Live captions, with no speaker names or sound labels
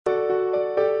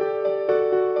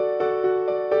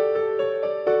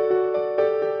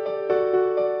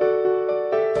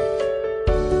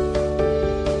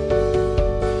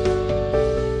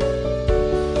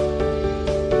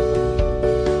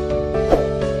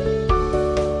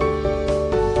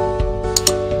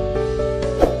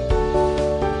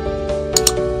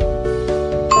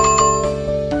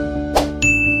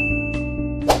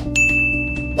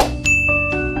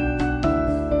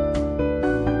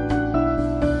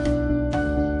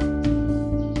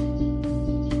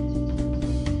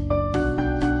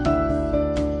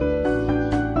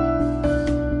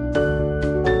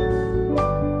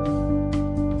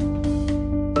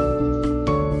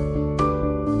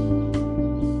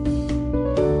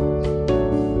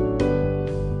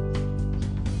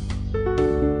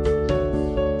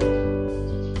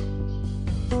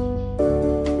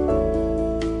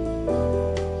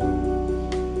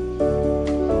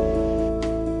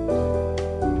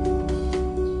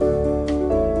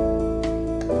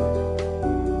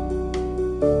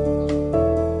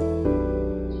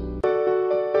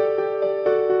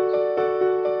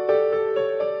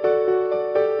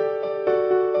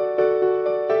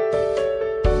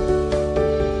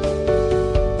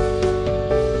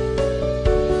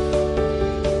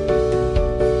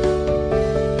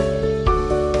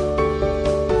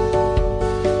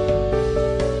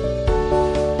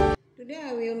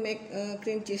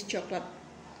cream cheese chocolate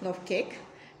love cake.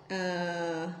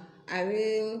 I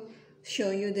will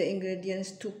show you the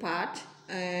ingredients two part,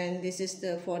 and this is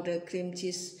for the cream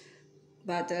cheese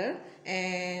butter,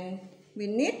 and we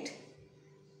need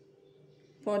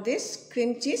for this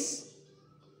cream cheese,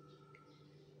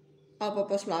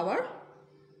 all-purpose flour,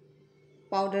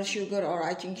 powdered sugar or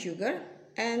icing sugar,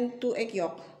 and 2 egg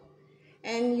yolk.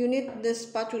 And you need the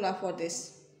spatula for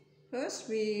this. First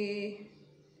we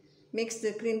mix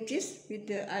the cream cheese with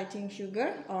the icing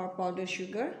sugar or powdered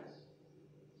sugar.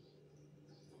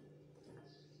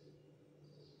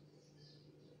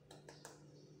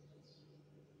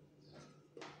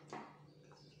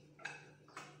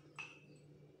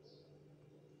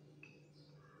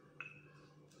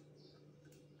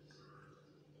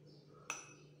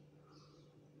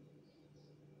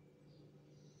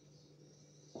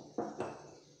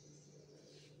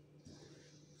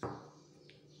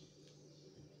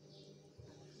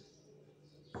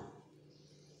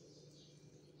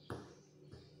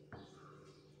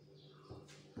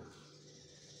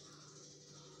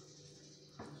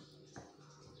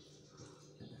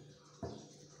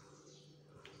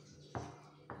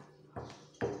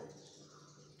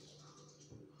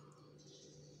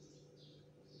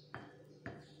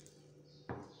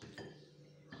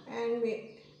 And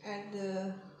we add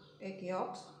the egg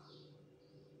yolks.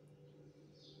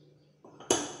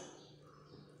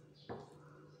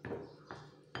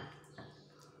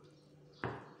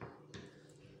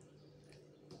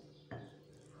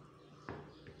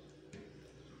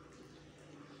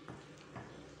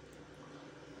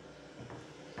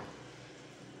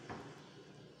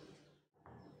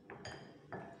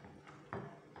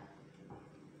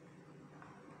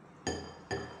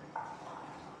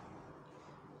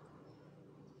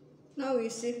 Now we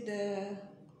sieve the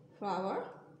flour.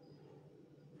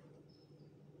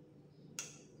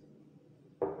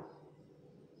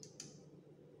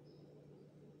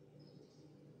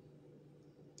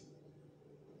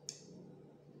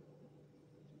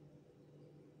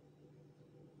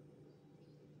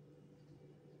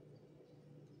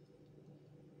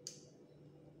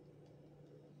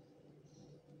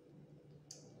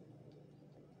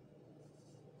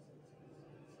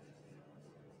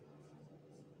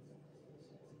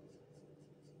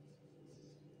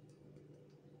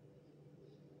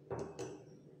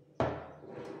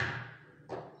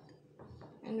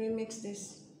 And we mix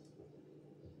this.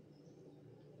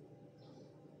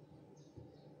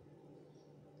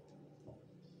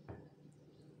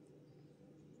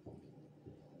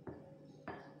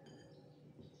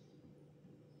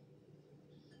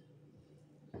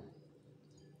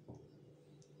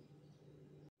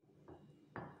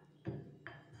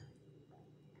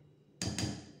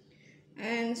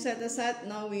 And set aside.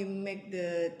 Now we make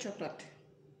the chocolate.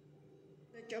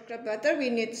 The chocolate butter, we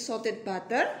need salted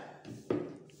butter,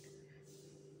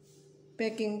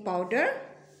 baking powder.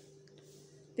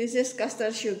 This is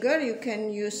custard sugar. You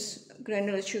can use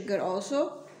granule sugar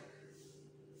also.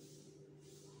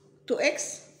 2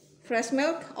 eggs, fresh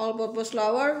milk, all-purpose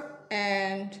flour,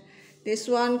 and this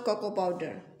one cocoa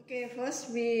powder. Okay,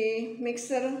 first we mix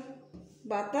the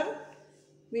butter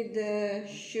with the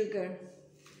sugar.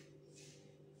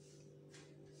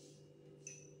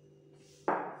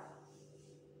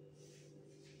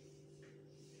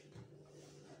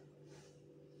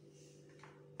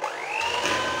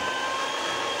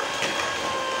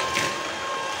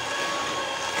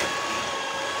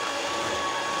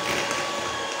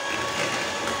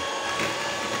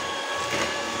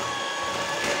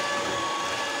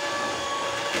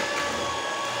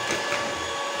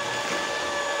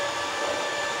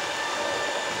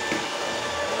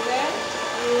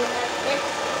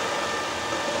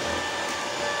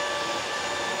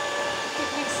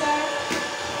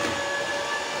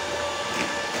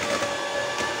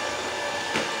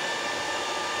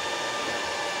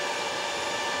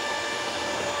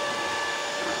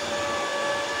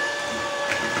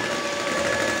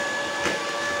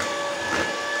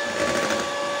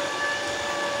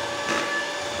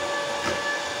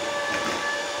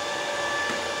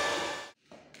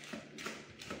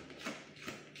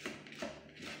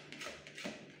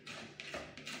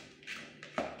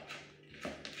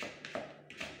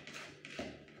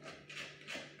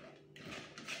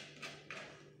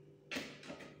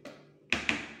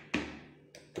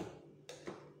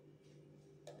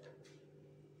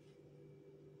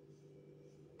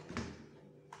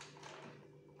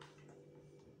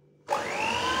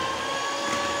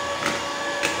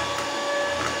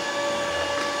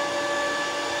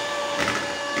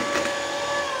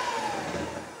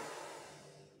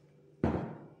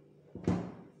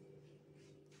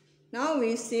 Now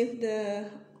we sieve the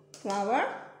flour,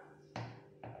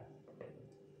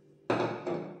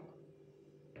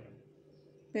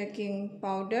 baking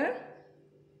powder,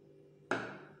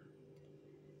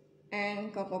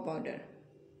 and cocoa powder.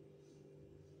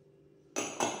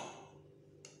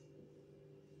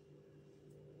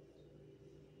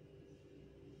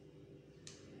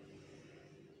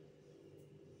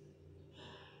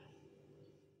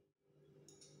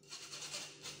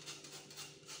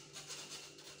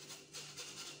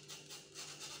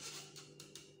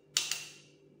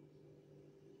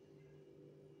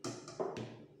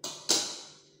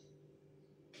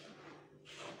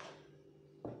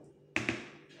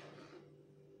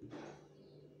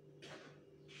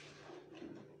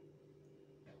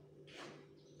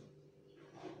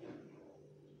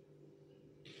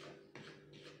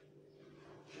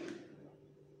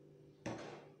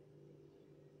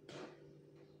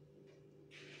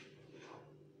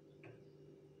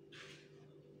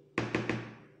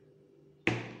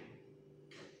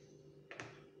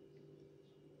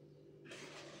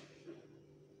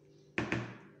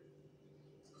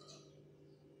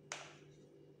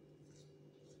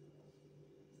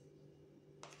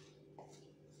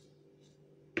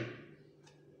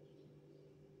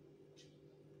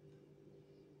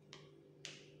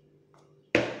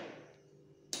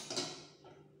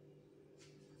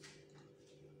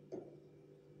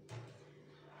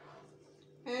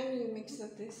 And you mix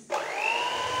up this.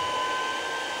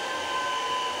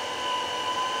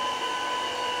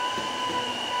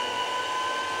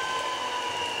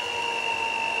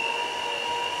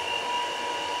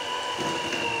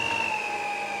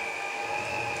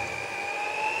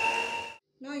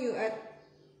 Now you add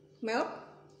milk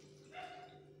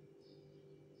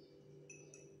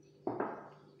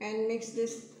and mix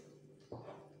this.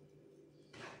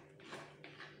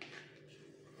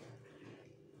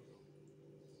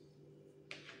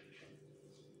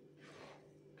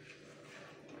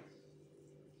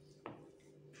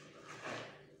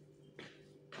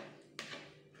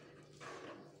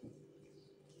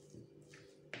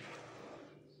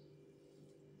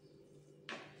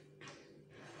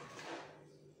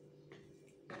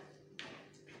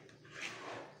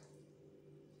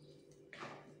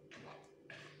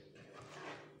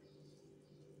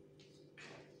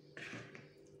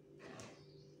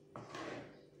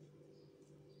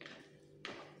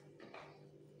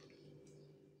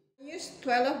 Use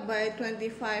 12 by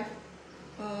 25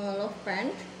 loaf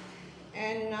pan,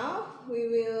 and now we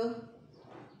will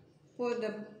put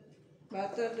the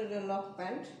butter to the loaf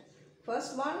pan.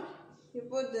 First one, you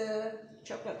put the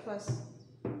chocolate first.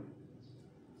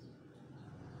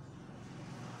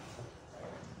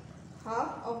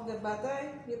 Half of the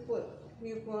butter you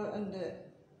put on the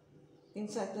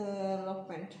inside the loaf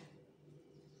pan.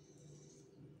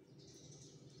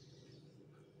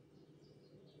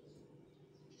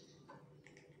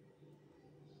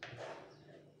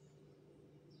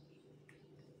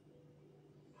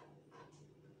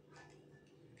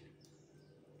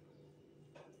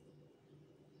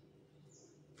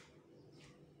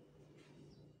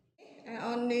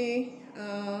 Only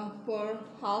pour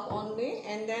half only,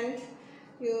 and then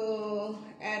you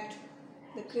add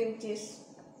the cream cheese,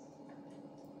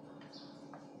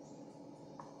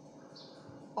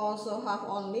 also half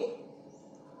only.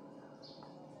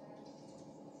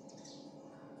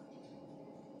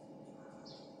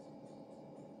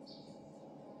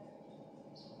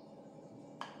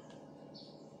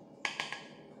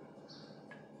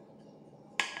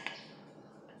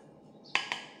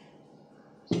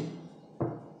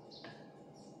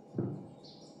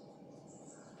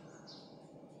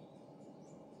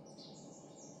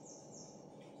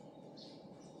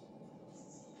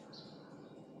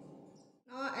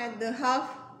 Now add the half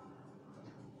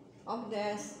of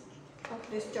this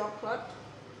chocolate.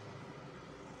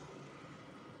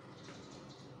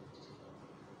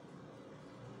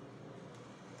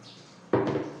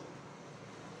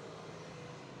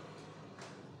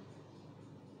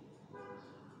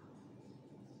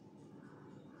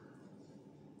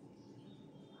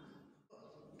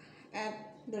 Add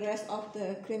the rest of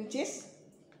the cream cheese.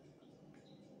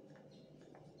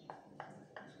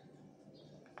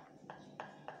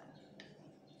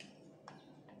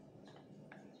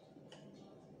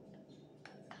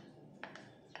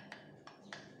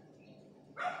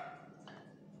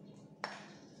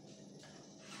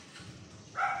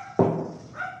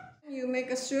 You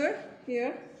make a stir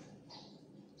here.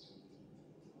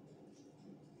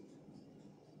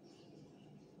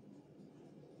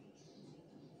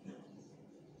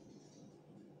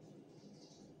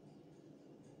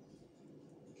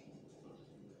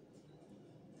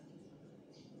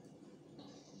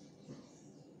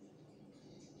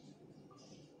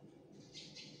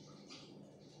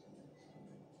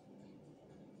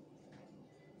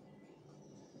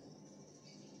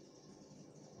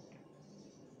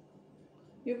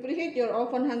 You preheat your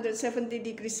oven 170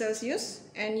 degrees Celsius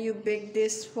and you bake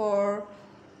this for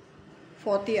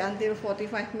 40 until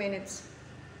 45 minutes.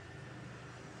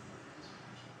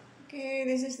 Okay,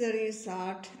 this is the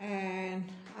result, and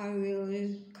I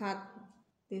will cut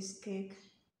this cake.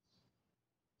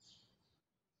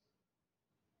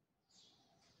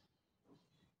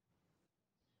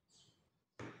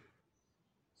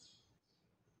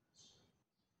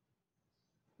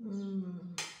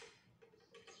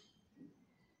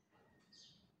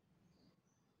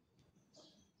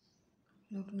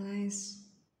 Look nice.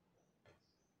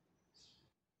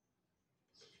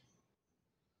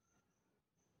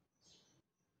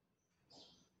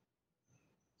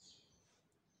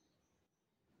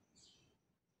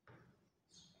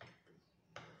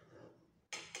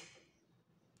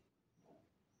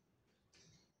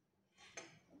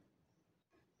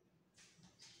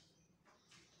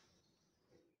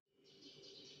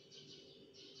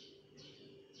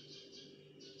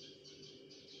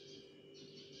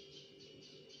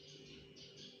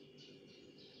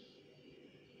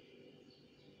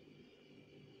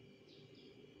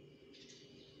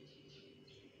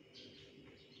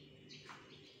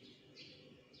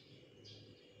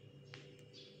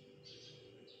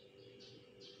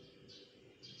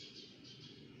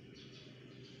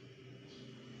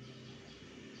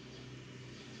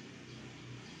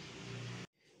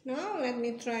 Now let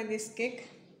me try this cake.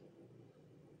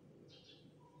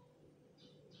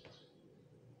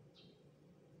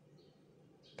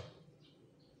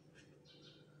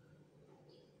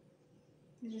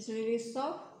 This is really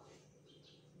soft.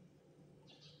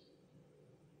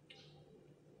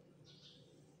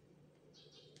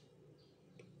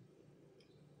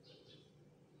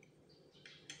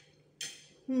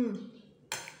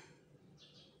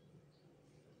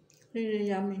 Really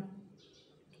yummy.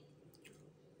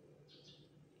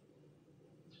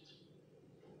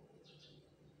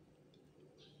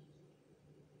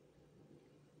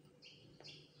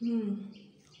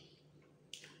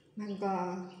 My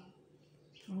God,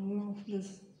 I love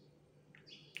this.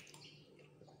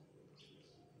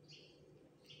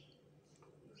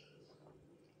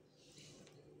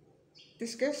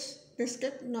 This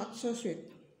cake not so sweet.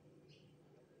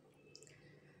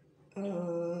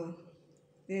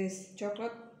 This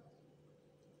chocolate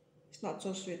is not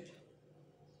so sweet.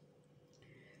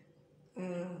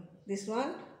 This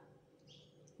one,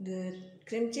 the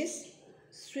cream cheese,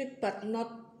 sweet but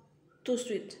not too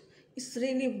sweet. It's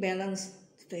really balanced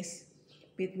taste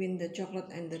between the chocolate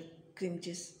and the cream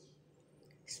cheese.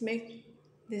 It's make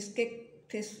this cake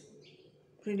taste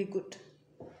really good.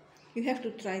 You have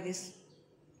to try this.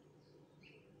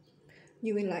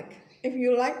 You will like. If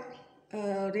you like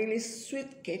a really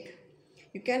sweet cake,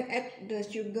 you can add the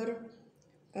sugar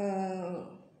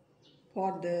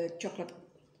for the chocolate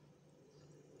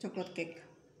cake.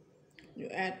 You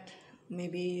add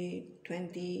maybe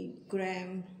 20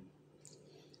 grams.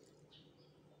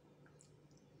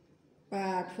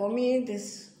 But for me,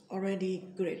 this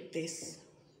already great taste.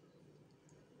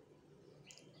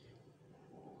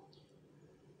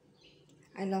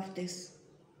 I love this.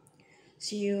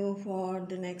 See you for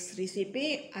the next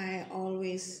recipe. I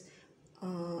always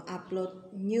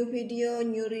upload new video,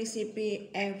 new recipe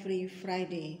every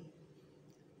Friday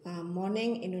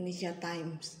morning Indonesia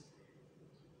times.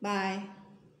 Bye.